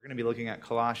We're going to be looking at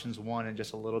Colossians 1 in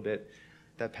just a little bit,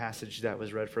 that passage that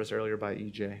was read for us earlier by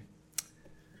EJ.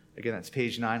 Again, that's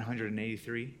page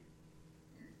 983.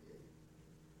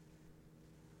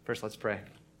 First, let's pray.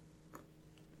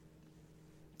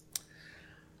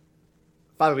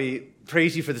 Father, we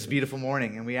praise you for this beautiful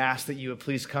morning, and we ask that you would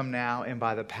please come now, and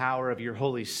by the power of your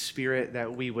Holy Spirit,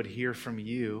 that we would hear from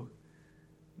you,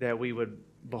 that we would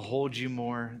behold you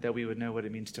more, that we would know what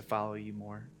it means to follow you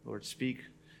more. Lord, speak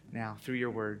now through your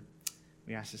word.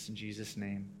 We ask this in Jesus'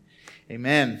 name.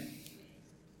 Amen.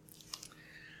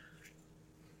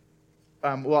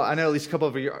 Well, I know at least a couple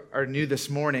of you are new this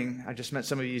morning. I just met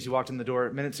some of you as you walked in the door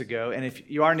minutes ago. And if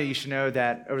you are new, you should know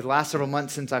that over the last several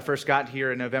months since I first got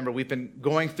here in November, we've been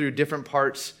going through different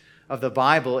parts of the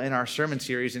Bible in our sermon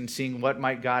series and seeing what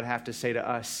might God have to say to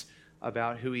us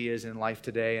about who he is in life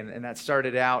today. And that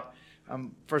started out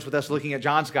first with us looking at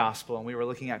John's gospel, and we were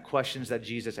looking at questions that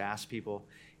Jesus asked people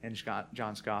in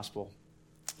John's gospel.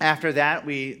 After that,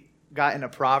 we got into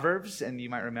Proverbs, and you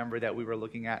might remember that we were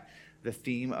looking at the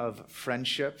theme of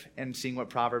friendship and seeing what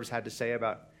Proverbs had to say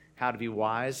about how to be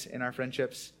wise in our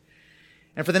friendships.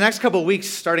 And for the next couple of weeks,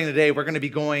 starting today, we're going to be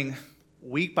going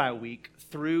week by week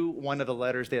through one of the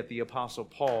letters that the Apostle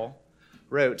Paul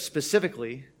wrote,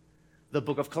 specifically the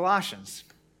book of Colossians.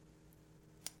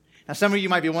 Now, some of you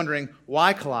might be wondering,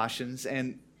 why Colossians?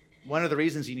 And one of the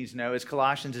reasons you need to know is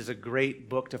Colossians is a great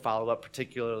book to follow up,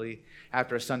 particularly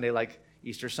after a Sunday like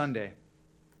Easter Sunday.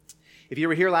 If you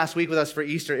were here last week with us for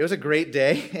Easter, it was a great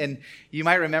day, and you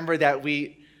might remember that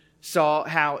we saw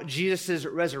how Jesus'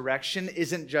 resurrection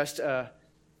isn't just a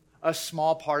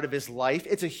small part of his life,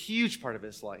 it's a huge part of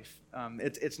his life.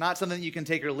 It's not something you can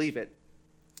take or leave it.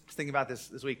 I was thinking about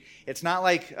this week. It's not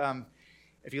like,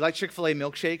 if you like Chick-fil-A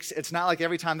milkshakes, it's not like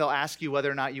every time they'll ask you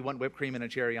whether or not you want whipped cream and a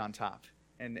cherry on top,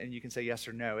 and you can say yes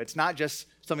or no. It's not just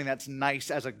something that's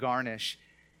nice as a garnish.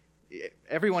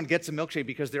 Everyone gets a milkshake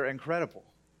because they're incredible.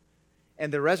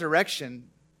 And the resurrection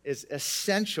is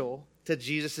essential to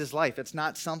Jesus' life. It's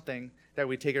not something that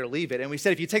we take or leave it. And we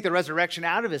said if you take the resurrection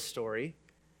out of his story,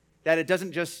 that it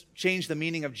doesn't just change the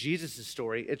meaning of Jesus'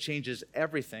 story, it changes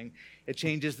everything. It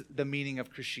changes the meaning of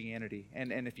Christianity.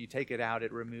 And if you take it out,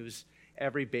 it removes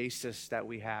every basis that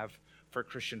we have for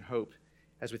Christian hope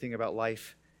as we think about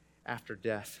life after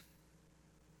death.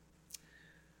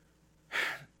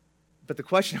 But the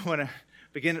question I want to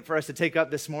begin for us to take up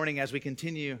this morning as we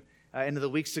continue into the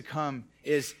weeks to come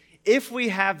is, if we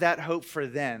have that hope for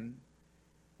then,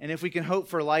 and if we can hope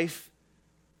for life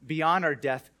beyond our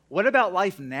death, what about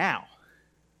life now?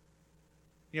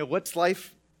 What's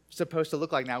life supposed to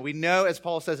look like now? We know, as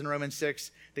Paul says in Romans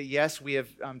 6, that yes, we have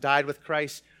died with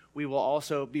Christ. We will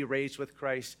also be raised with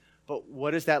Christ. But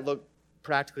what does that look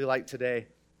practically like today?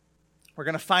 We're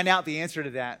going to find out the answer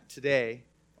to that today,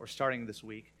 or starting this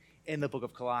week, in the book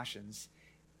of Colossians.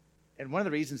 And one of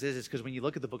the reasons is because when you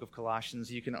look at the book of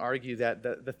Colossians, you can argue that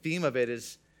the theme of it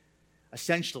is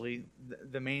essentially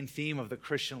the main theme of the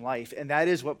Christian life. And that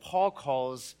is what Paul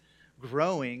calls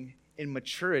growing in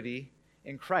maturity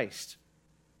in Christ.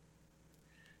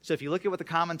 So if you look at what the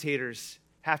commentators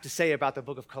have to say about the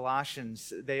book of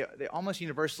Colossians, they almost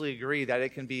universally agree that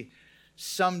it can be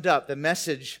summed up, the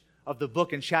message of the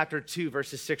book, in chapter 2,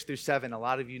 verses 6 through 7. A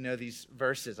lot of you know these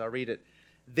verses. I'll read it.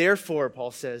 Therefore,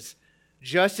 Paul says,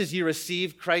 just as you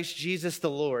received Christ Jesus the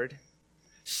Lord,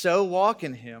 so walk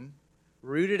in him,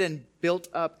 rooted and built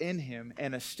up in him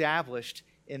and established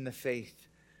in the faith,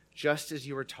 just as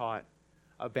you were taught,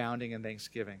 abounding in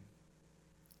thanksgiving.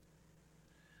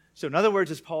 So in other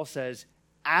words, as Paul says,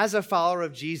 as a follower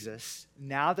of Jesus,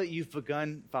 now that you've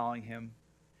begun following him,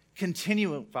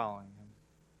 continue following him.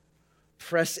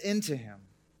 Press into him.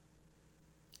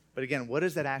 But again, what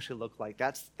does that actually look like?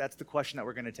 That's the question that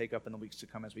we're going to take up in the weeks to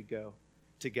come as we go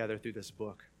together through this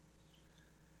book.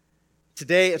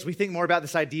 Today, as we think more about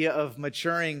this idea of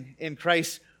maturing in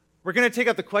Christ, we're going to take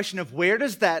up the question of where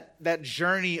does that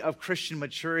journey of Christian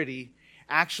maturity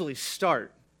actually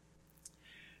start?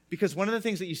 Because one of the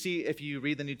things that you see if you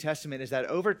read the New Testament is that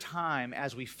over time,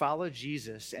 as we follow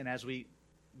Jesus and as we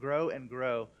grow and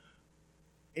grow,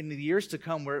 in the years to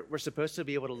come, we're supposed to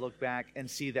be able to look back and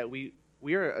see that we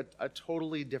are a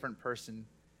totally different person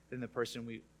than the person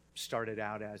we started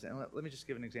out as. And let me just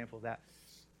give an example of that.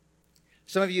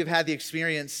 Some of you have had the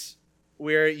experience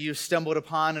where you stumbled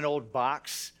upon an old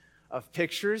box of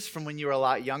pictures from when you were a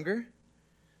lot younger.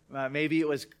 Maybe it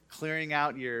was clearing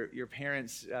out your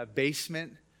parents'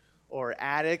 basement or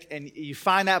attic, and you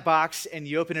find that box and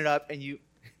you open it up and you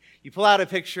pull out a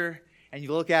picture and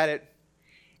you look at it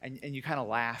and you kind of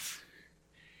laugh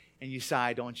and you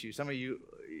sigh, don't you? Some of you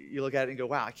look at it and go,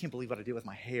 wow, I can't believe what I did with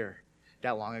my hair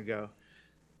that long ago.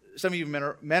 some of you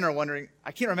men are wondering,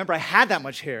 I can't remember I had that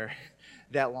much hair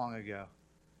that long ago.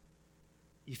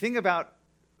 You think about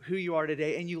who you are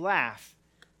today and you laugh.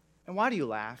 And why do you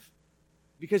laugh?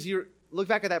 Because you look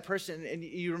back at that person and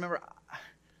you remember,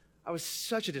 I was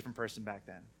such a different person back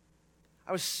then.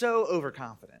 I was so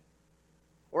overconfident.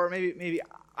 Or maybe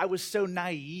I was so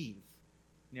naive.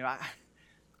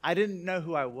 I didn't know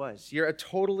who I was. You're a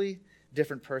totally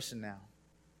different person now.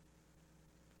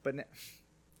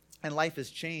 And life has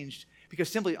changed because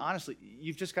simply, honestly,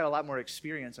 you've just got a lot more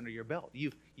experience under your belt.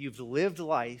 You've lived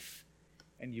life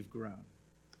and you've grown. And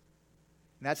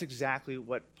that's exactly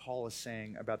what Paul is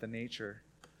saying about the nature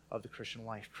of the Christian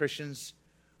life. Christians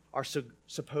are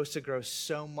supposed to grow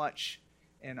so much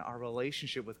in our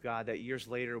relationship with God that years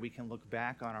later we can look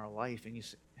back on our life and you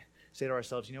say to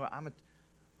ourselves, you know what,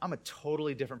 I'm a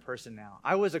totally different person now.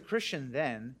 I was a Christian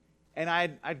then, and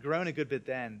I'd grown a good bit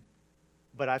then,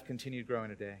 but I've continued growing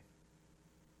today.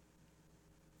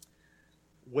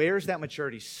 Where's that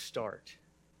maturity start?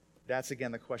 That's,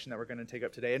 again, the question that we're going to take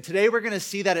up today. And today we're going to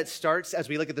see that it starts, as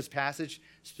we look at this passage,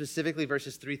 specifically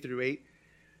verses 3 through 8,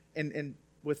 and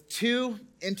with two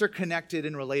interconnected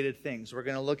and related things. We're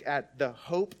going to look at the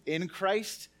hope in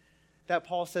Christ that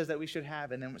Paul says that we should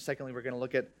have, and then secondly, we're going to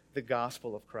look at the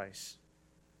gospel of Christ.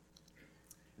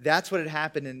 That's what had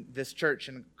happened in this church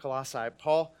in Colossae.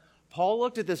 Paul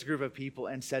looked at this group of people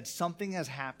and said, something has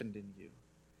happened in you.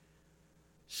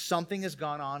 Something has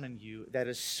gone on in you that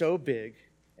is so big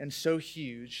and so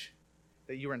huge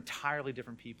that you are entirely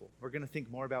different people. We're going to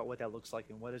think more about what that looks like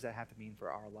and what does that have to mean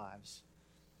for our lives.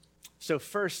 So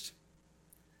first,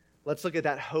 let's look at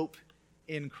that hope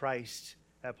in Christ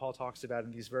that Paul talks about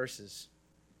in these verses.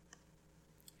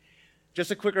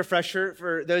 Just a quick refresher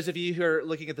for those of you who are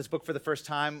looking at this book for the first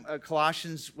time.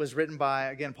 Colossians was written by,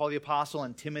 again, Paul the Apostle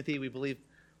and Timothy. We believe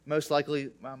most likely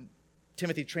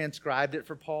Timothy transcribed it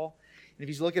for Paul. And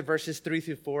if you look at verses 3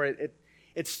 through 4,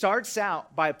 it starts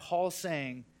out by Paul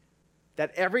saying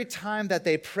that every time that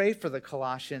they pray for the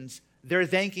Colossians, they're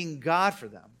thanking God for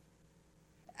them.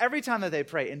 Every time that they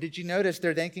pray. And did you notice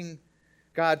they're thanking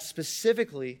God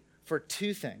specifically for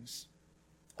two things,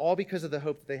 all because of the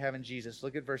hope that they have in Jesus.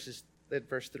 Look at verse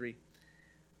 3.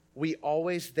 We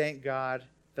always thank God,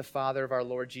 the Father of our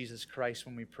Lord Jesus Christ,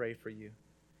 when we pray for you,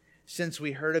 since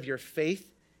we heard of your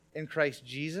faith in Christ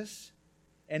Jesus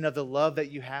and of the love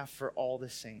that you have for all the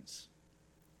saints,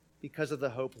 because of the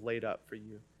hope laid up for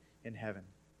you in heaven.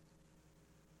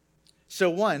 So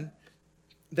one,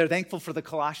 they're thankful for the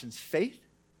Colossians' faith,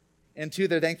 and two,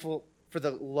 they're thankful for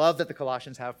the love that the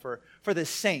Colossians have for the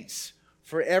saints,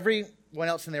 for everyone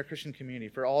else in their Christian community,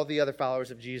 for all the other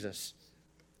followers of Jesus.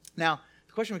 Now,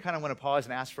 the question we kind of want to pause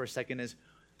and ask for a second is,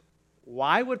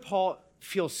 why would Paul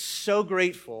feel so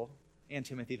grateful, and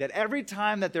Timothy, that every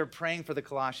time that they're praying for the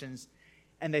Colossians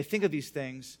and they think of these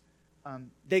things,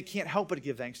 they can't help but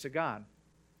give thanks to God?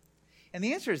 And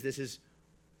the answer is this, is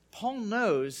Paul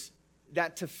knows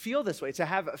that to feel this way, to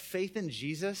have a faith in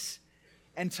Jesus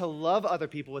and to love other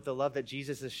people with the love that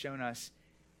Jesus has shown us,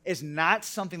 is not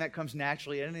something that comes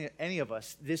naturally in any of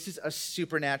us. This is a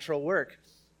supernatural work.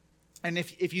 And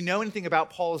if you know anything about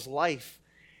Paul's life,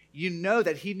 you know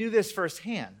that he knew this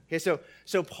firsthand. Okay,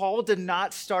 so Paul did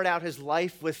not start out his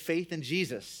life with faith in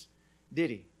Jesus, did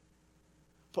he?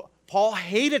 Paul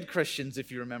hated Christians, if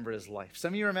you remember his life.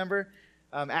 Some of you remember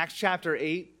Acts chapter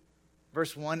 8,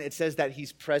 verse 1. It says that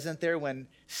he's present there when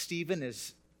Stephen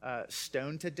is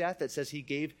stoned to death. It says he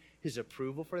gave his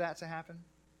approval for that to happen.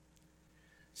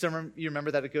 So you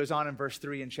remember that it goes on in verse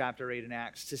 3 in chapter 8 in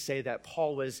Acts to say that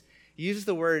Paul he uses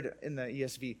the word in the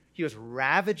ESV, he was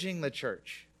ravaging the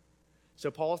church.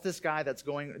 So Paul is this guy that's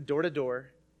going door to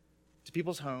door to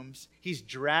people's homes. He's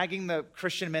dragging the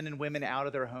Christian men and women out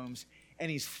of their homes, and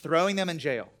he's throwing them in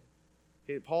jail.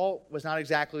 Okay, Paul was not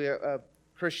exactly a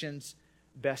Christian's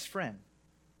best friend.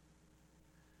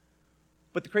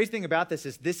 But the crazy thing about this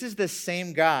is the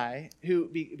same guy who,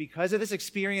 because of this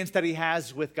experience that he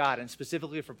has with God, and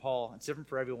specifically for Paul, it's different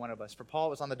for every one of us. For Paul, it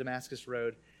was on the Damascus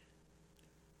Road.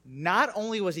 Not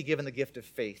only was he given the gift of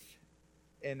faith,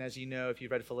 and as you know, if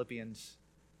you've read Philippians,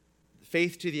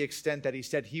 faith to the extent that he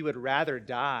said he would rather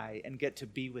die and get to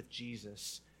be with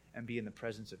Jesus and be in the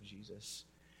presence of Jesus.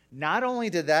 Not only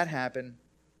did that happen,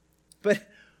 but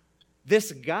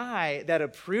this guy that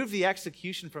approved the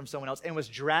execution from someone else and was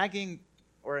dragging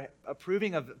or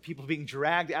approving of people being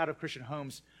dragged out of Christian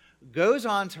homes goes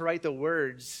on to write the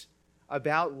words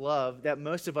about love that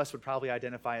most of us would probably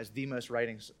identify as the most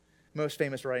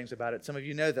famous writings about it. Some of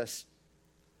you know this.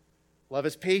 Love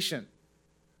is patient.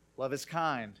 Love is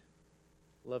kind.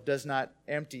 Love does not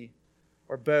empty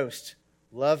or boast.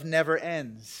 Love never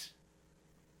ends.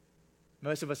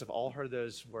 Most of us have all heard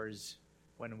those words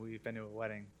when we've been to a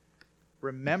wedding.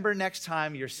 Remember next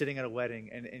time you're sitting at a wedding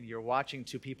and you're watching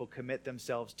two people commit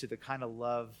themselves to the kind of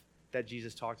love that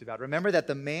Jesus talked about. Remember that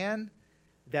the man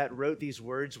that wrote these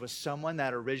words was someone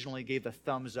that originally gave the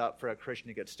thumbs up for a Christian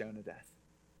to get stoned to death.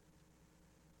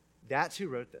 That's who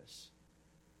wrote this.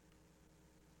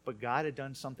 But God had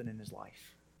done something in his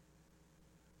life.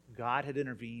 God had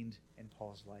intervened in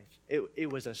Paul's life.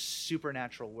 It was a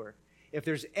supernatural work. If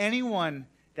there's anyone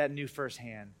that knew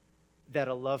firsthand that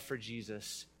a love for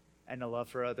Jesus and a love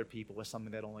for other people was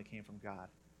something that only came from God,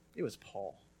 it was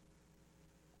Paul.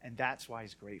 And that's why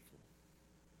he's grateful.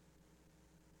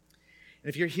 And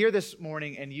if you're here this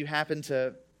morning and you happen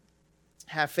to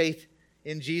have faith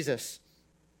in Jesus,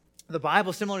 the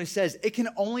Bible similarly says it can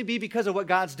only be because of what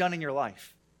God's done in your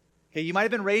life. Okay, you might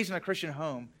have been raised in a Christian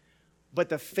home, but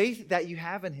the faith that you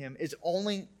have in him is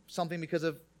only something because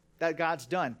of that God's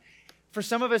done. For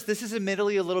some of us, this is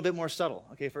admittedly a little bit more subtle.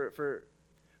 Okay, for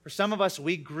some of us,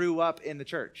 we grew up in the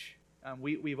church.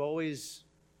 We've always,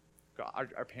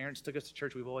 our parents took us to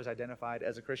church. We've always identified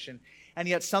as a Christian. And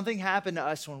yet something happened to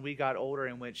us when we got older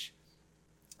in which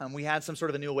we had some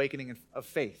sort of a new awakening of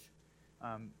faith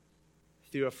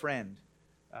through a friend,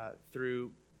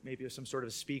 through maybe some sort of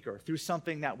a speaker, through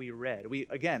something that we read. We,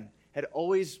 again, had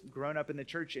always grown up in the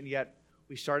church, and yet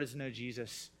we started to know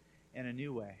Jesus in a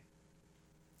new way.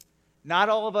 Not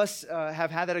all of us have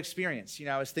had that experience.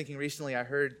 I was thinking recently, I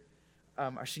heard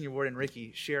our senior warden,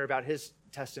 Ricky, share about his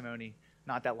testimony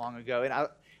not that long ago. And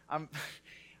I'm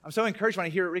so encouraged when I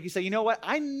hear Ricky say, you know what?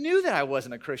 I knew that I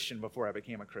wasn't a Christian before I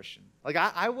became a Christian. Like,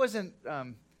 I wasn't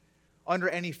under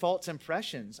any false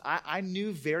impressions. I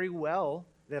knew very well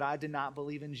that I did not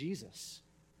believe in Jesus.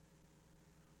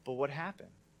 But what happened?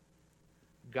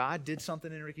 God did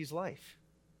something in Ricky's life.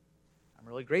 I'm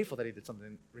really grateful that he did something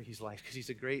in Ricky's life because he's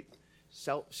a great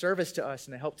service to us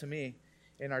and a help to me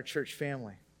in our church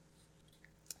family.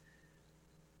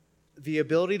 The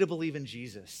ability to believe in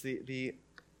Jesus, the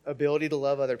ability to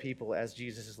love other people as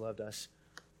Jesus has loved us,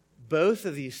 both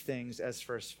of these things, as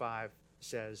verse 5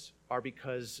 says, are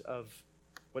because of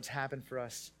what's happened for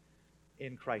us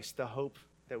in Christ, the hope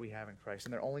that we have in Christ.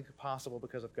 And they're only possible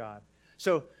because of God.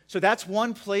 So that's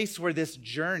one place where this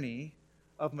journey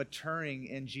of maturing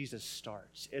in Jesus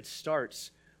starts. It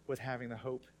starts with having the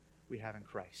hope we have in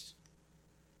Christ.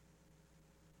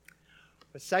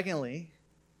 But secondly,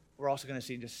 we're also going to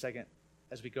see in just a second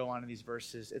as we go on in these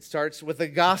verses, it starts with the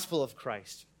gospel of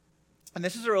Christ. And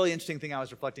this is a really interesting thing I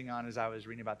was reflecting on as I was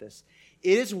reading about this.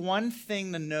 It is one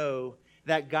thing to know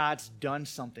that God's done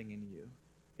something in you,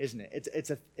 isn't it?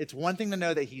 It's one thing to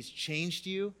know that he's changed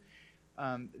you,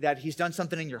 that he's done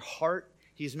something in your heart.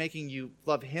 He's making you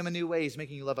love him a new way. He's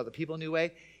making you love other people a new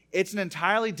way. It's an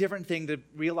entirely different thing to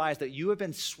realize that you have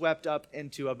been swept up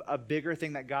into a bigger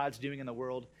thing that God's doing in the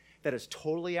world that is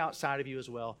totally outside of you as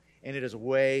well, and it is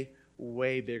way,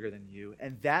 way bigger than you.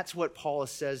 And that's what Paul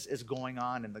says is going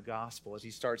on in the gospel as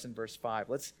he starts in verse 5.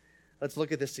 Let's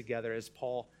look at this together as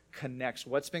Paul connects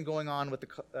what's been going on with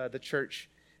the church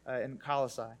in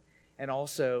Colossae and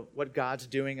also what God's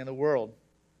doing in the world.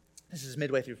 This is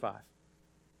midway through 5.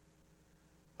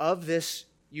 Of this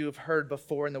you have heard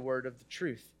before in the word of the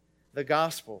truth, the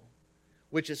gospel,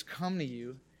 which has come to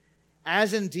you,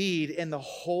 as indeed in the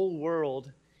whole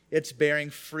world it's bearing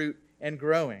fruit and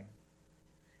growing,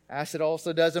 as it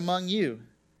also does among you,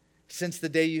 since the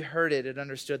day you heard it and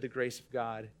understood the grace of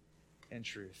God and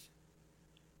truth.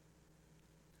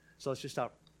 So let's just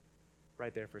stop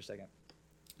right there for a second.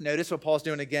 Notice what Paul's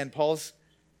doing again. Paul's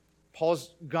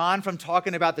gone from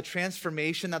talking about the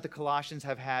transformation that the Colossians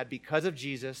have had because of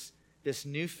Jesus, this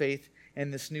new faith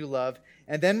and this new love.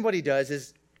 And then what he does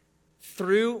is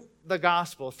through the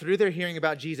gospel, through their hearing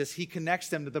about Jesus, he connects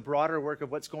them to the broader work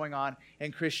of what's going on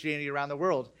in Christianity around the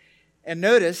world. And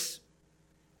notice,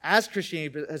 as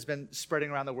Christianity has been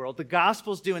spreading around the world, the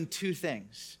gospel's doing two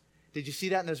things. Did you see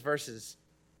that in those verses?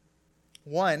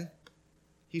 One,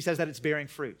 he says that it's bearing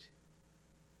fruit.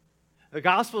 The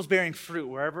gospel's bearing fruit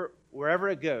wherever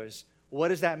it goes. What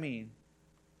does that mean?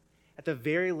 At the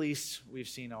very least, we've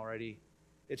seen already,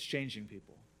 it's changing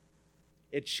people.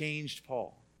 It changed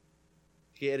Paul.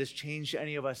 It has changed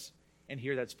any of us in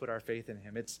here that's put our faith in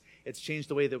him. It's changed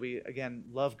the way that we, again,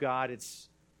 love God. It's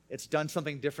done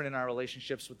something different in our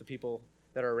relationships with the people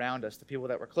that are around us, the people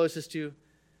that we're closest to,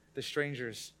 the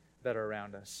strangers that are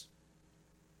around us.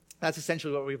 That's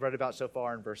essentially what we've read about so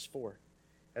far in verse 4,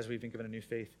 as we've been given a new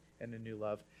faith and a new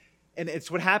love. And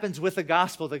it's what happens with the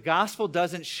gospel. The gospel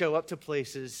doesn't show up to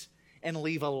places and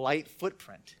leave a light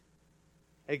footprint.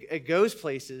 It goes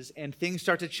places and things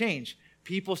start to change.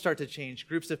 People start to change.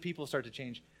 Groups of people start to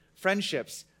change.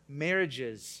 Friendships,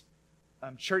 marriages,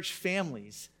 church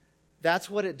families. That's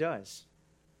what it does.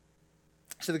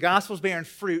 So the gospel's bearing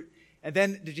fruit. And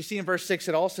then, did you see in verse 6,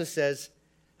 it also says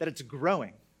that it's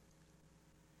growing.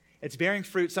 It's bearing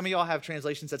fruit. Some of y'all have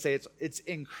translations that say it's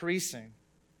increasing.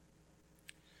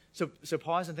 So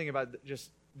pause and think about just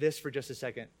this for just a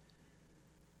second.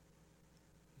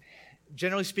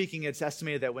 Generally speaking, it's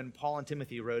estimated that when Paul and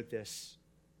Timothy wrote this,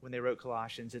 when they wrote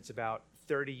Colossians, it's about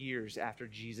 30 years after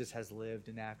Jesus has lived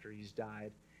and after he's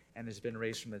died and has been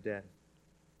raised from the dead.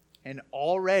 And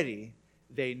already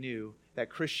they knew that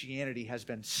Christianity has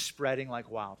been spreading like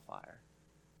wildfire.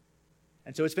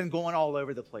 And so it's been going all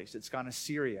over the place. It's gone to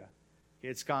Syria.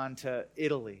 It's gone to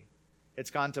Italy.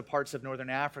 It's gone to parts of northern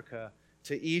Africa,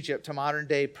 to Egypt, to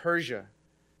modern-day Persia,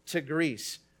 to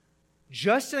Greece.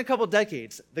 Just in a couple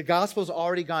decades, the gospel's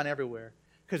already gone everywhere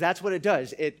because that's what it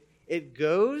does. It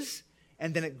goes,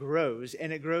 and then it grows,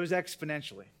 and it grows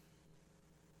exponentially.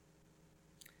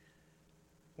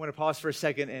 I want to pause for a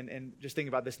second and just think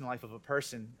about this in the life of a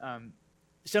person.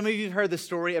 Some of you have heard the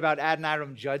story about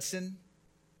Adoniram Judson,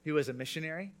 who was a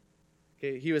missionary.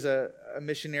 Okay, he was a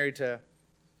missionary to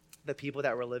the people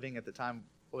that were living at the time,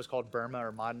 what was called Burma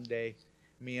or modern-day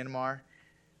Myanmar.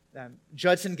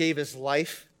 Judson gave his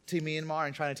life to Myanmar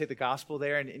and trying to take the gospel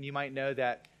there. And you might know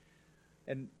that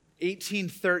in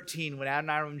 1813, when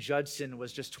Adoniram Judson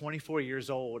was just 24 years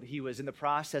old, he was in the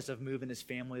process of moving his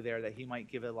family there that he might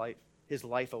give his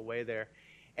life away there.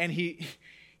 And he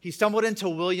stumbled into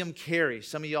William Carey.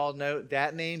 Some of y'all know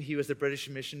that name. He was the British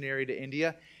missionary to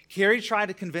India. Carey tried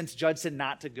to convince Judson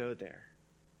not to go there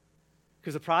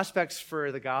because the prospects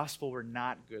for the gospel were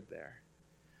not good there.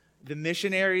 The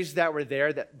missionaries that were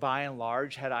there, that by and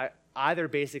large had either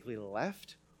basically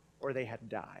left or they had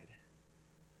died.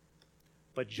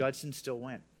 But Judson still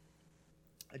went.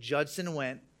 Judson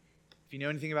went. If you know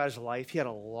anything about his life, he had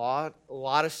a lot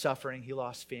of suffering. He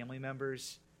lost family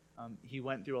members. He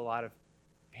went through a lot of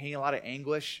pain, a lot of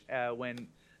anguish when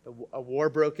a war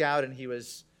broke out and he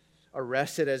was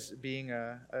arrested as being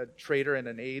a traitor and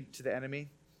an aid to the enemy.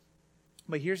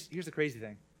 But here's the crazy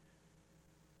thing.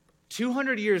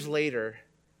 200 years later,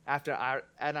 after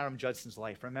Adoniram Judson's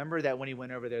life, remember that when he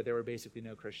went over there were basically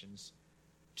no Christians.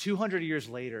 200 years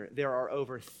later, there are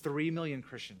over 3 million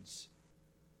Christians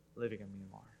living in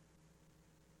Myanmar.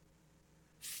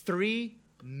 3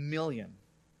 million.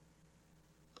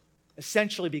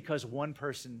 Essentially because one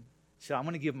person said, I'm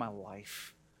going to give my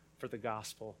life for the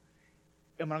gospel,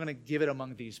 and I'm going to give it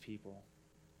among these people.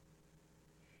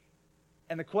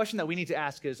 And the question that we need to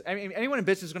ask is, anyone in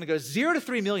business is going to go 0 to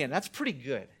 3 million. That's pretty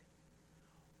good.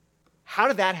 How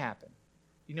did that happen?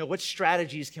 What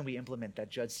strategies can we implement that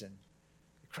Judson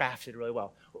crafted really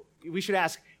well? We should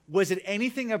ask, was it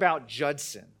anything about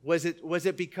Judson? Was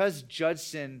it because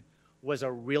Judson was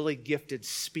a really gifted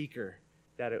speaker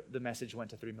that the message went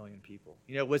to 3 million people?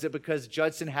 Was it because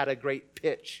Judson had a great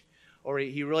pitch or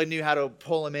he really knew how to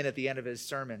pull them in at the end of his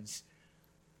sermons?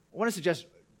 I want to suggest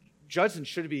Judson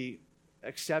should be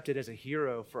accepted as a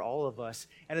hero for all of us.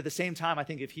 And at the same time, I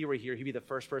think if he were here, he'd be the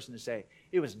first person to say,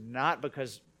 it was not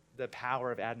because the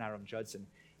power of Adoniram Judson.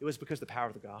 It was because the power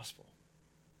of the gospel.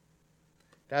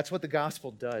 That's what the gospel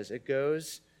does. It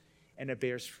goes and it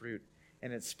bears fruit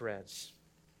and it spreads.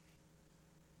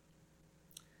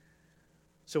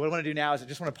 So what I want to do now is I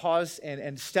just want to pause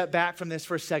and step back from this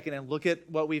for a second and look at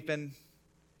what we've been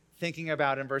thinking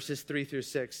about in verses 3 through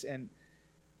 6 and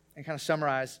kind of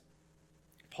summarize.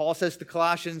 Paul says to the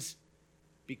Colossians,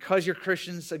 because you're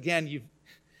Christians, again,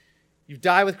 you've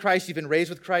died with Christ, you've been raised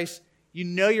with Christ,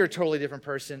 you're a totally different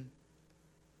person.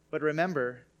 But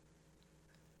remember,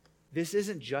 this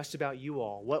isn't just about you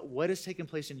all. What has taken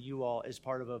place in you all is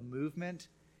part of a movement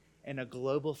and a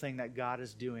global thing that God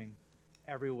is doing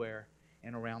everywhere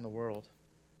and around the world.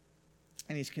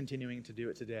 And he's continuing to do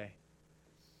it today.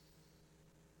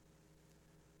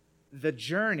 The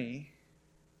journey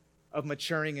of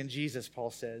maturing in Jesus, Paul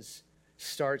says,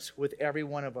 starts with every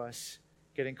one of us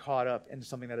getting caught up in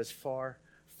something that is far,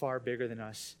 far bigger than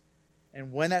us.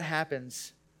 And when that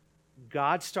happens,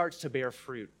 God starts to bear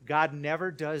fruit. God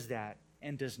never does that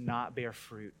and does not bear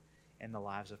fruit in the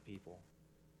lives of people.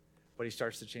 But he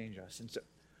starts to change us. And so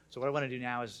what I want to do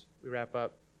now as we wrap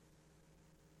up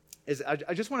is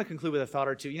I just want to conclude with a thought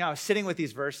or two. I was sitting with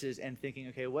these verses and thinking,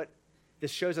 okay, this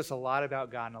shows us a lot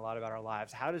about God and a lot about our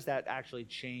lives. How does that actually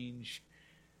change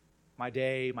my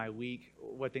day, my week,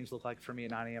 what things look like for me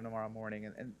at 9 a.m. tomorrow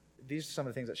morning? And these are some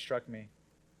of the things that struck me.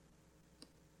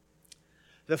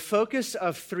 The focus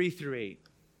of 3 through 8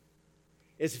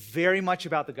 is very much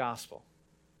about the gospel.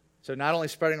 So not only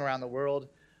spreading around the world,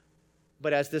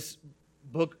 but as this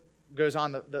book goes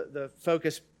on, the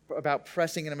focus about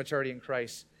pressing into maturity in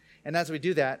Christ. And as we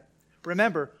do that,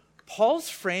 remember, Paul's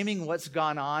framing what's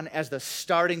gone on as the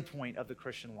starting point of the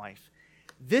Christian life.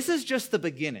 This is just the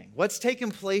beginning. What's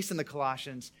taken place in the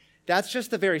Colossians, that's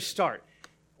just the very start.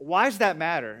 Why does that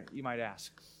matter, you might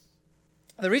ask?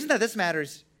 The reason that this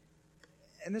matters,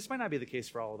 and this might not be the case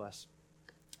for all of us,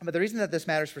 but the reason that this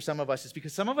matters for some of us is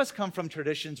because some of us come from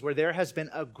traditions where there has been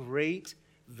a great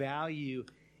value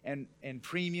and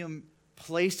premium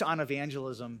placed on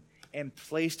evangelism and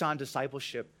placed on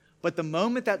discipleship. But the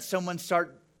moment that someone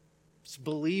starts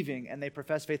believing and they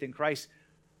profess faith in Christ,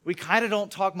 we kind of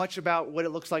don't talk much about what it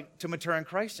looks like to mature in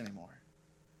Christ anymore.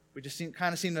 We just seem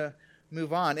to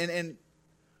move on. And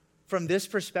from this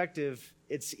perspective,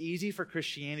 it's easy for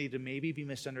Christianity to maybe be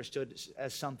misunderstood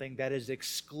as something that is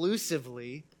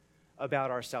exclusively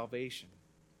about our salvation.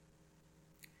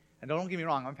 And don't get me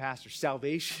wrong, I'm a pastor.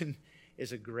 Salvation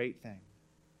is a great thing.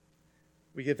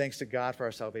 We give thanks to God for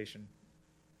our salvation.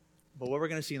 But what we're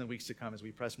going to see in the weeks to come as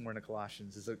we press more into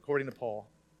Colossians is, according to Paul,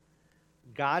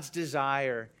 God's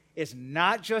desire is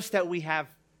not just that we have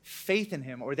faith in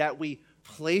him or that we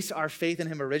place our faith in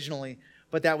him originally,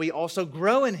 but that we also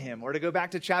grow in him. Or to go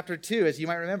back to chapter 2, as you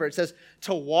might remember, it says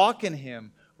to walk in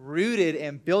him, rooted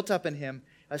and built up in him,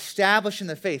 established in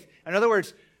the faith. In other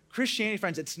words, Christianity,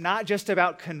 friends, it's not just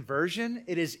about conversion.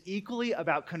 It is equally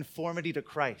about conformity to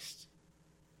Christ.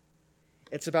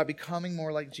 It's about becoming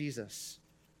more like Jesus.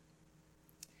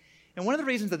 And one of the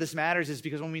reasons that this matters is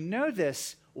because when we know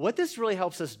this, what this really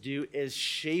helps us do is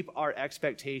shape our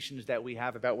expectations that we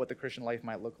have about what the Christian life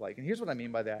might look like. And here's what I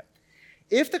mean by that.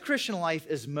 If the Christian life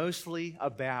is mostly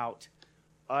about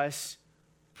us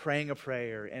praying a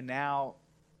prayer and now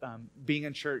being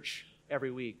in church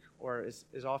every week or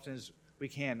as often as we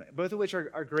can, both of which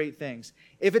are great things.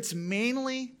 If it's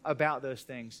mainly about those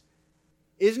things,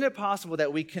 isn't it possible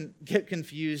that we can get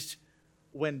confused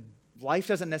when life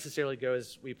doesn't necessarily go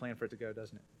as we plan for it to go,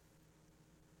 doesn't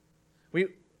it?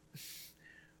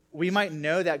 We might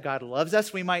know that God loves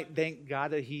us. We might thank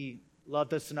God that he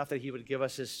loved us enough that he would give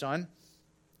us his son.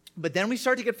 But then we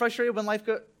start to get frustrated when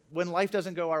life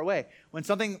doesn't go our way. When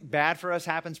something bad for us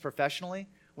happens professionally,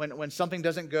 when something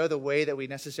doesn't go the way that we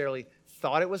necessarily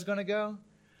thought it was going to go,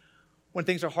 when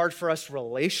things are hard for us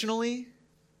relationally,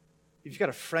 if you've got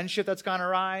a friendship that's gone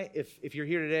awry, if you're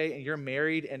here today and you're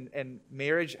married and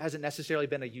marriage hasn't necessarily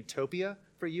been a utopia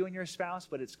for you and your spouse,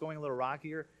 but it's going a little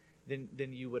rockier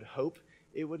than you would hope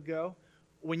it would go.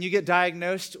 When you get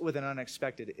diagnosed with an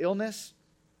unexpected illness,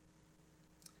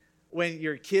 when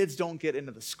your kids don't get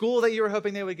into the school that you were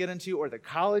hoping they would get into or the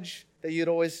college that you'd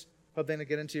always hoped they would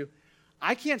get into,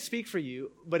 I can't speak for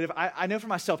you, but if I know for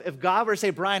myself, if God were to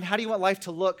say, Bryan, how do you want life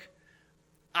to look?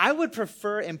 I would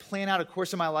prefer and plan out a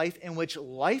course of my life in which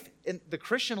the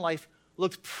Christian life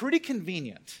looked pretty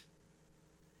convenient.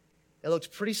 It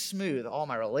looked pretty smooth. All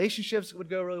my relationships would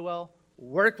go really well.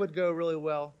 Work would go really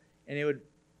well. And it would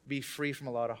be free from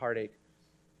a lot of heartache.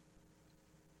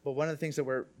 But one of the things that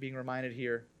we're being reminded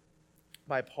here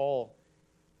by Paul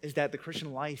is that the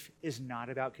Christian life is not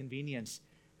about convenience.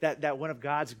 That one of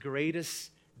God's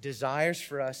greatest desires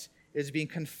for us is being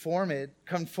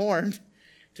conformed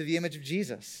to the image of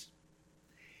Jesus.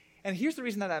 And here's the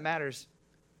reason that matters.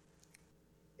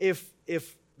 If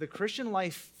the Christian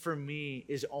life for me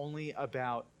is only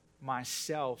about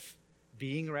myself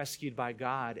being rescued by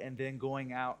God and then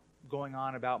going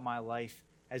on about my life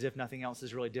as if nothing else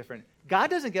is really different,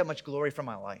 God doesn't get much glory from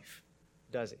my life,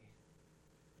 does he?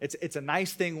 It's a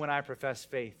nice thing when I profess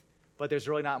faith, but there's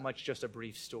really not much, just a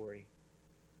brief story.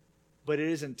 But it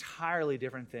is an entirely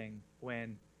different thing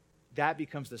when that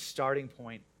becomes the starting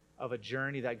point of a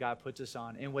journey that God puts us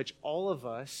on, in which all of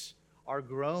us are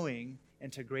growing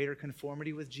into greater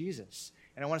conformity with Jesus.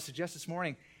 And I want to suggest this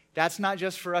morning, that's not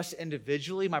just for us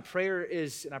individually. My prayer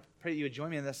is, and I pray that you would join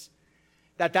me in this,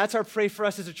 that's our prayer for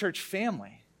us as a church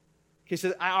family. Okay,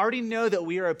 so I already know that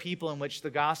we are a people in which the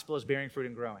gospel is bearing fruit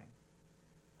and growing.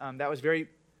 That was very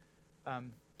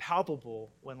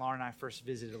palpable when Laura and I first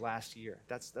visited last year.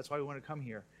 That's why we want to come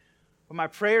here. But my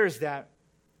prayer is that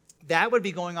would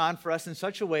be going on for us in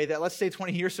such a way that, let's say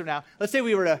 20 years from now, let's say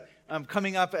we were to,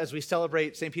 coming up as we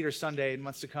celebrate St. Peter's Sunday in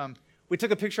months to come, we took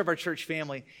a picture of our church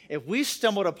family. If we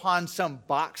stumbled upon some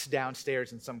box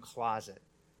downstairs in some closet,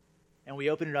 and we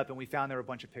opened it up and we found there were a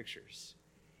bunch of pictures,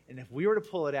 and if we were to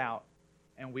pull it out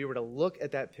and we were to look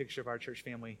at that picture of our church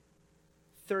family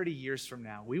 30 years from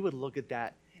now, we would look at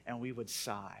that and we would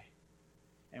sigh,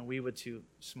 and we would too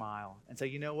smile and say,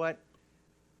 you know what?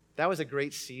 That was a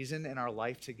great season in our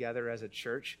life together as a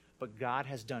church, but God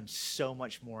has done so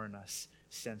much more in us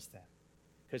since then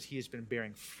because he has been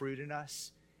bearing fruit in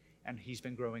us and he's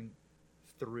been growing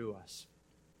through us.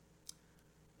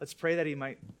 Let's pray that he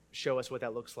might show us what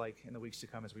that looks like in the weeks to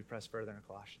come as we press further in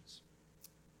Colossians.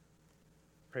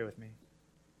 Pray with me.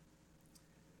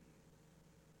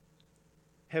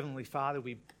 Heavenly Father,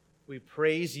 we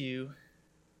praise you.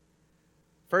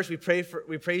 First, we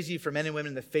praise you for men and women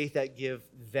in the faith that give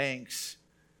thanks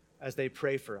as they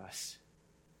pray for us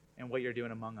and what you're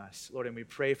doing among us. Lord, and we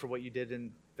pray for what you did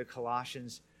in the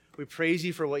Colossians. We praise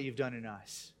you for what you've done in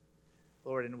us.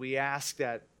 Lord, and we ask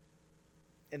that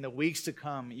in the weeks to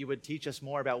come, you would teach us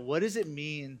more about what does it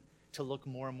mean to look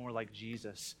more and more like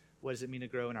Jesus? What does it mean to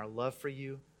grow in our love for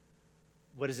you?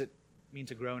 What does it mean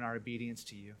to grow in our obedience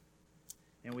to you?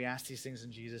 And we ask these things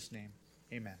in Jesus' name.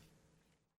 Amen.